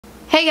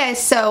Hey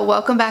guys, so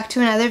welcome back to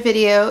another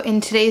video.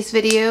 In today's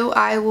video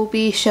I will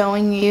be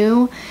showing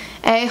you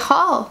a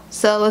haul,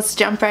 so let's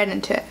jump right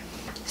into it.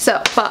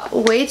 So bought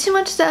way too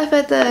much stuff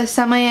at the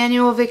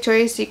semi-annual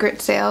Victoria's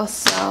Secret sale,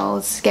 so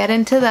let's get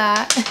into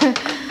that.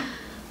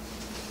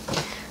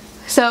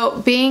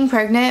 So being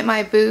pregnant,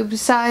 my boob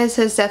size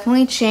has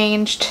definitely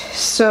changed,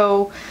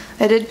 so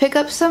I did pick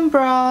up some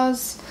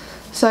bras.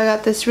 So I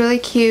got this really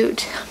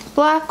cute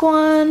black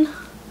one,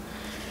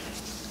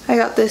 I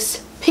got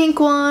this pink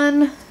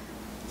one,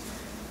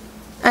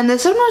 and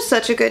this one was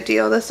such a good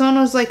deal. This one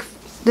was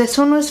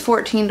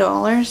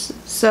 $14.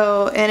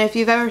 So, and if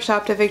you've ever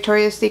shopped at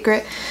Victoria's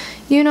Secret,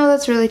 you know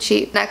that's really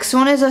cheap. Next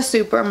one is a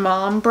super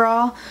mom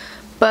bra,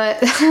 but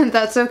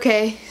that's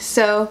okay.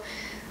 So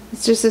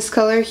it's just this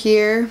color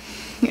here,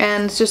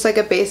 and it's just like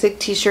a basic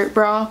t-shirt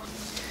bra.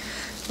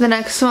 The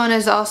next one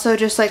is also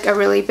just like a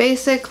really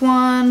basic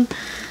one,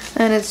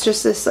 and it's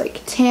just this like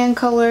tan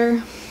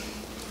color.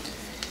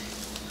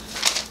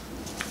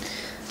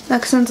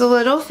 Next one's a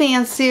little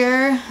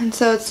fancier, and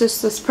so it's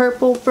just this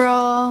purple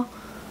bra.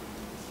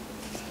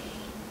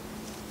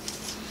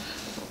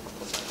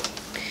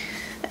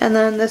 And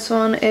then this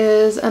one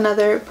is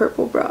another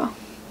purple bra.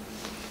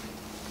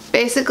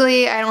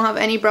 Basically, I don't have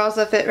any bras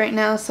that fit right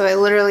now, so I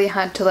literally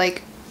had to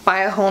like buy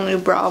a whole new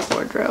bra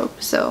wardrobe,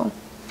 so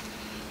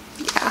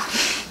yeah.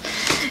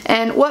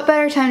 And what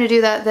better time to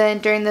do that than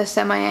during the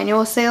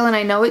semi-annual sale, and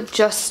I know it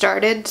just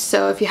started,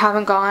 so if you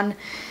haven't gone,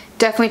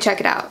 definitely check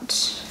it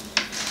out.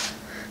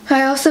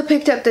 I also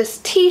picked up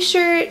this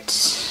t-shirt,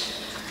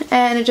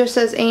 and it just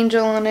says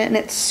Angel on it, and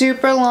it's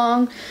super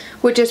long,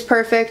 which is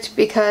perfect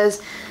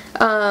because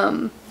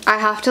I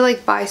have to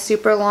like buy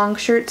super long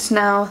shirts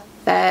now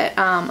that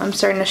I'm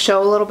starting to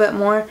show a little bit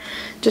more,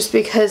 just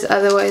because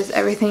otherwise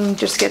everything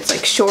just gets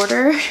like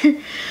shorter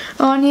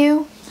on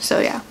you.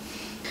 So yeah.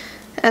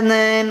 And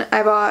then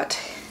I bought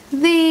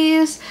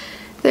these.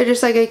 They're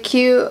just like a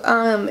cute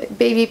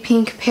baby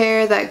pink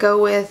pair that go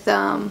with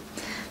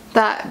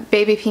that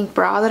baby pink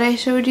bra that I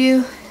showed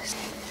you.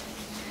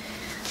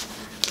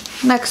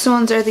 Next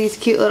ones are these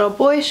cute little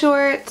boy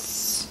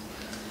shorts.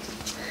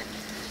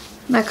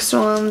 Next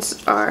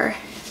ones are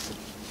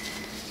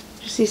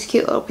just these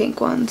cute little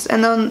pink ones.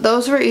 And then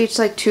those were each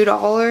like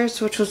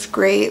 $2, which was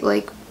great,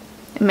 like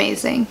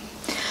amazing.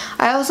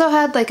 I also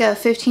had like a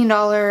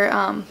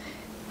 $15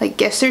 like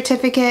gift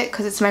certificate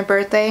because it's my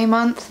birthday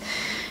month.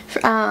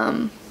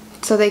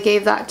 So they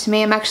gave that to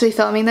me. I'm actually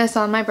filming this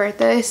on my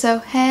birthday, so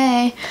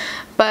hey.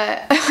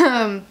 But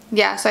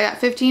yeah, so I got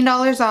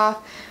 $15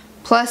 off,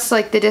 plus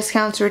like the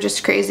discounts were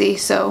just crazy,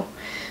 so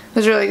it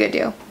was a really good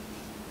deal.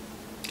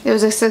 It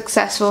was a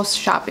successful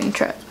shopping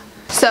trip.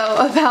 So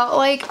about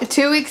like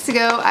 2 weeks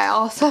ago, I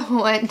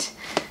also went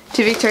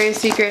to Victoria's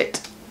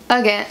Secret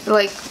again,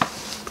 like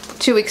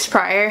 2 weeks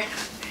prior,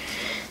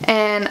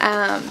 and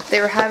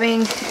they were having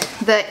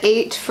the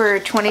 8 for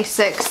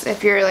 $26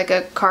 if you're like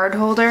a card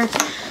holder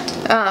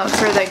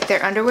for like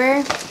their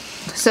underwear.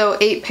 So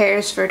 8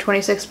 pairs for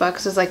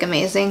 $26 is like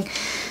amazing,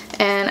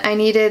 and I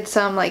needed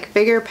some like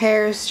bigger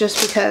pairs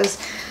just because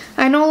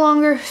I no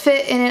longer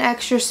fit in an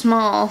extra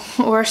small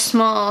or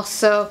small,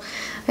 so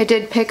I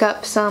did pick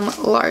up some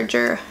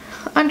larger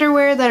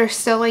underwear that are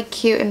still like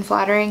cute and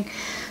flattering.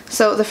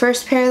 So the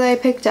first pair that I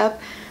picked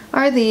up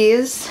are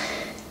these.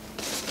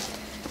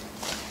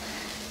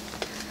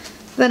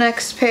 The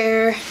next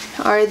pair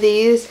are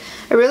these.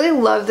 I really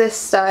love this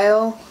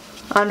style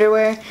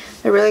underwear.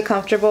 They're really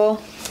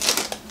comfortable.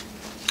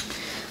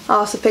 I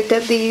also picked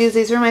up these.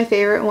 These were my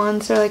favorite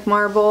ones. They're like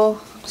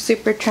marble,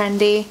 super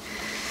trendy.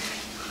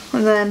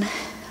 And then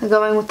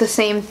going with the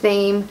same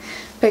theme,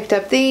 picked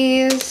up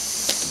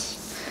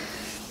these.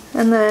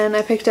 And then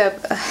I picked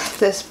up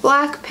this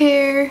black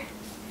pair.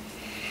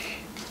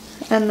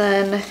 And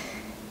then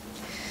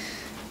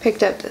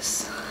picked up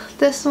this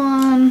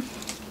one.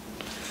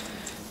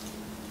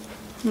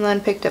 And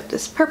then picked up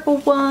this purple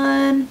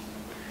one.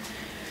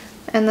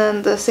 And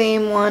then the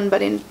same one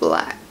but in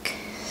black.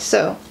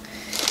 So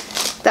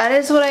that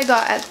is what I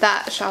got at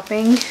that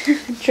shopping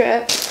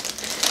trip.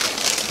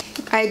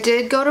 I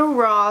did go to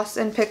Ross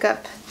and pick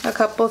up a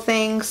couple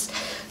things.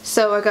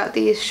 So I got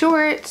these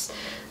shorts.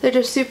 They're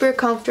just super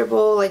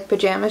comfortable, like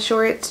pajama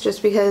shorts,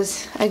 just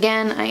because,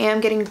 again, I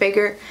am getting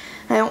bigger.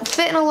 I don't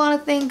fit in a lot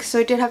of things, so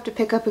I did have to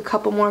pick up a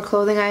couple more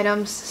clothing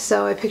items.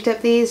 So I picked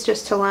up these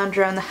just to lounge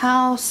around the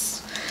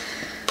house.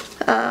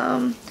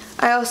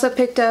 I also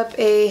picked up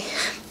a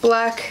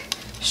black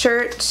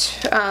shirt,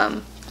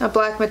 a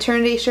black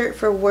maternity shirt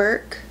for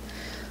work.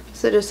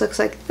 So it just looks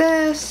like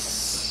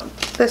this.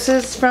 This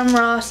is from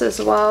Ross as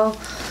well,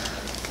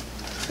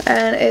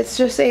 and it's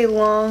just a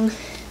long,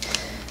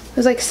 it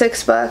was like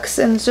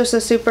 $6, and it's just a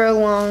super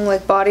long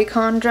like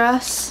bodycon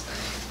dress,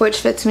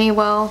 which fits me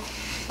well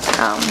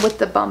with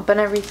the bump and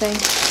everything.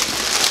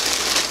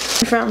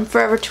 From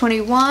Forever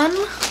 21,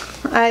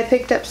 I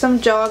picked up some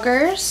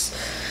joggers,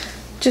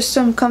 just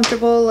some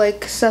comfortable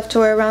like stuff to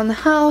wear around the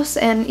house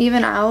and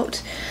even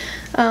out.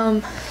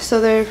 So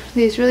they're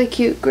these really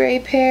cute gray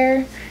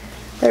pair.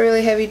 They're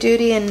really heavy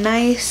duty and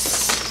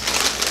nice.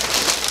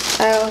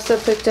 I also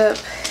picked up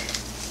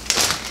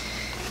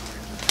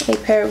a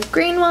pair of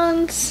green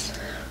ones.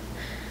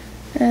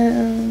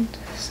 And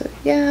so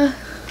yeah.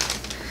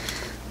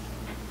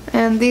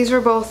 And these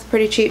were both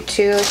pretty cheap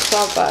too, like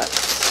 12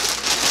 bucks.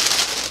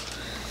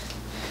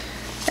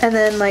 And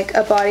then like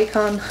a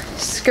bodycon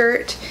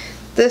skirt.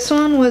 This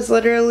one was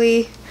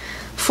literally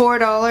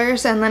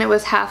 $4 and then it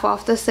was half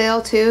off the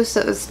sale too, so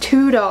it was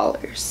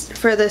 $2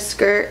 for this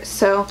skirt.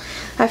 So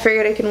I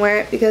figured I can wear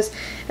it because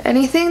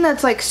anything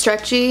that's like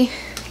stretchy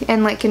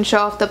and like can show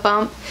off the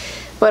bump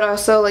but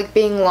also like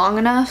being long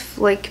enough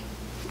like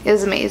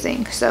is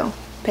amazing. So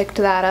picked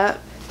that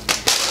up.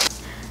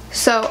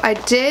 So I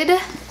did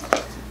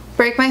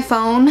break my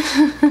phone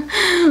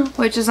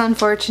which is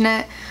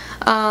unfortunate.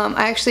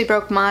 I actually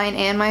broke mine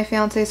and my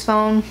fiance's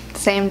phone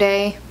same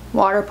day.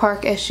 Water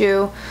park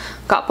issue.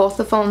 Got both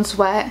the phones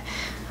wet.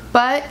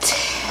 But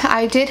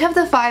I did have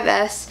the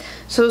 5S,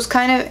 so it was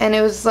kind of, and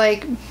it was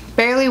like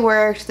barely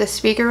worked. The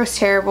speaker was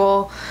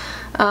terrible.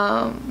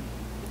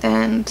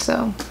 And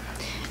so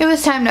it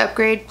was time to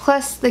upgrade.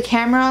 Plus the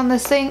camera on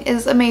this thing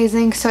is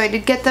amazing. So I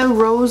did get the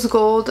rose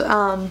gold,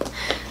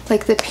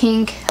 like the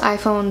pink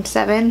iPhone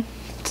 7.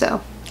 So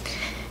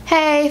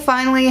hey,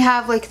 finally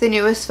have like the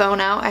newest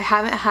phone out. I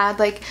haven't had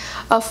like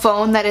a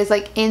phone that is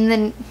like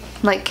in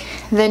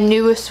the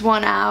newest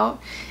one out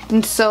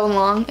in so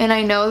long, and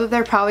I know that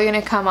they're probably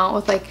gonna come out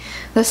with like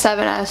the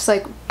 7S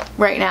like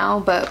right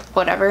now, but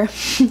whatever.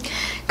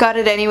 Got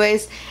it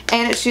anyways,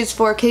 and it shoots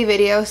 4K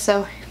video,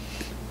 so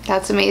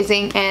that's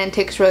amazing, and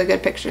takes really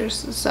good pictures.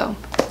 So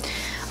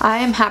I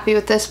am happy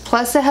with this.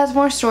 Plus it has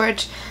more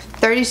storage,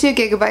 32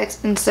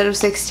 gigabytes instead of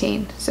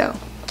 16. So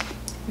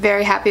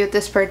very happy with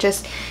this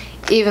purchase,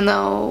 even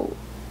though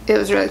it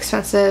was really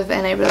expensive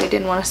and I really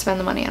didn't want to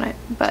spend the money on it.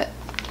 But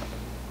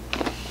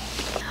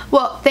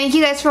well, thank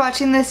you guys for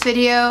watching this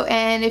video,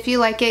 and if you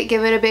like it,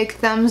 give it a big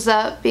thumbs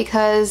up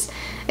because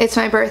it's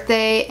my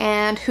birthday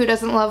and who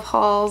doesn't love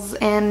hauls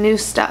and new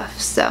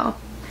stuff. So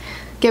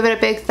give it a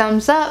big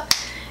thumbs up,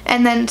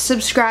 and then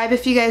subscribe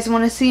if you guys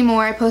want to see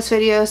more. I post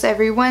videos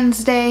every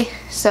Wednesday,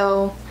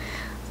 so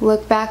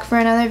look back for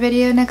another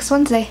video next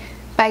Wednesday.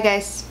 Bye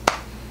guys.